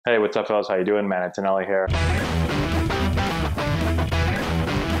Hey, what's up, fellas? How you doing? Man, Antonelli here.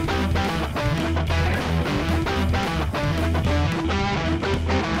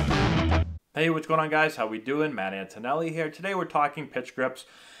 Hey, what's going on, guys? How we doing? Matt Antonelli here. Today we're talking pitch grips,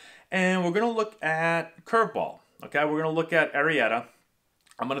 and we're going to look at Curveball. Okay, we're going to look at Arietta.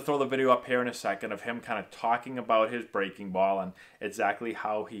 I'm going to throw the video up here in a second of him kind of talking about his breaking ball and exactly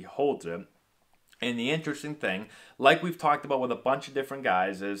how he holds it. And the interesting thing, like we've talked about with a bunch of different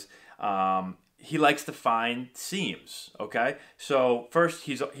guys, is he likes to find seams, okay? So first,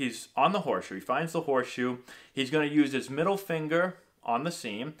 he's on the horseshoe. He finds the horseshoe. He's going to use his middle finger on the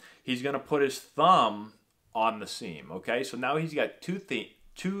seam. He's going to put his thumb on the seam, okay? So now he's got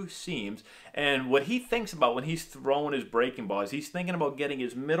two seams. And what he thinks about when he's throwing his breaking ball is he's thinking about getting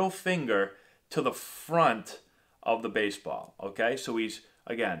his middle finger to the front of the baseball, okay? So he's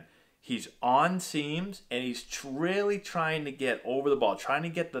on seams, and he's really trying to get over the ball, trying to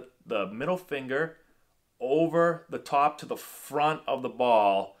get the middle finger over the top to the front of the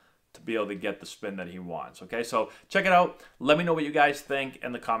ball to be able to get the spin that he wants. Okay, so check it out. Let me know what you guys think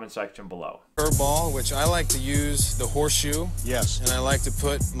in the comment section below. Curveball, which I like to use the horseshoe. Yes. And I like to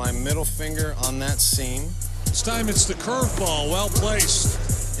put my middle finger on that seam. This time it's the curveball, well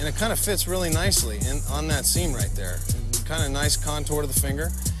placed. And it kind of fits really nicely on that seam right there. Kind of nice contour to the finger.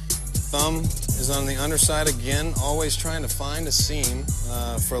 Thumb is on the underside again, always trying to find a seam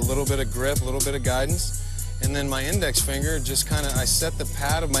for a little bit of grip, a little bit of guidance. And then my index finger, I set the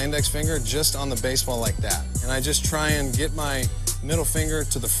pad of my index finger just on the baseball like that. And I just try and get my middle finger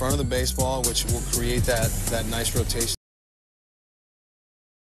to the front of the baseball, which will create that nice rotation.